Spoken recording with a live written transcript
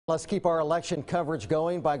Let's keep our election coverage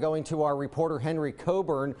going by going to our reporter Henry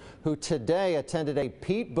Coburn, who today attended a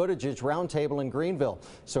Pete Buttigieg roundtable in Greenville.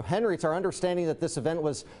 So Henry, it's our understanding that this event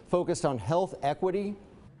was focused on health equity.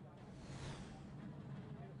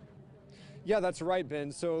 Yeah, that's right,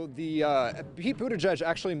 Ben. So the Pete Buttigieg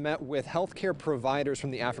actually met with healthcare providers from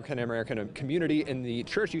the African-American community in the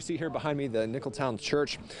church you see here behind me, the Nicholtown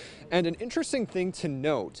Church. And an interesting thing to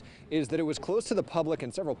note is that it was closed to the public,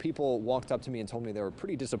 and several people walked up to me and told me they were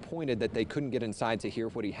pretty disappointed that they couldn't get inside to hear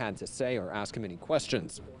what he had to say or ask him any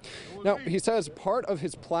questions. Now, he says part of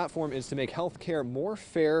his platform is to make healthcare more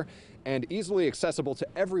fair and easily accessible to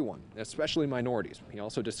everyone, especially minorities. He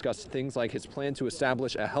also discussed things like his plan to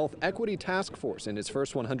establish a health equity task force in his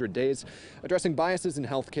first 100 days, addressing biases in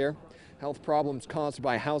healthcare, health problems caused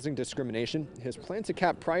by housing discrimination, his plan to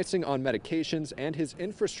cap pricing on medications, and his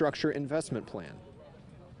infrastructure investment plan.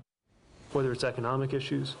 Whether it's economic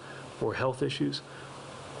issues or health issues,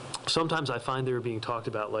 sometimes I find they're being talked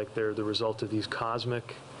about like they're the result of these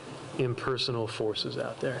cosmic, impersonal forces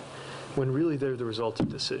out there, when really they're the result of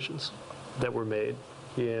decisions that were made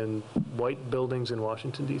in white buildings in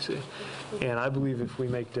Washington, D.C. And I believe if we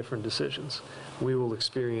make different decisions, we will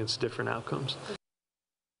experience different outcomes.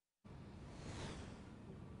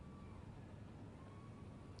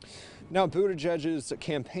 Now, Buttigieg's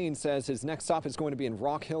campaign says his next stop is going to be in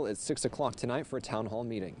Rock Hill at 6 o'clock tonight for a town hall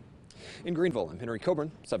meeting. In Greenville, I'm Henry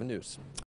Coburn, 7 News.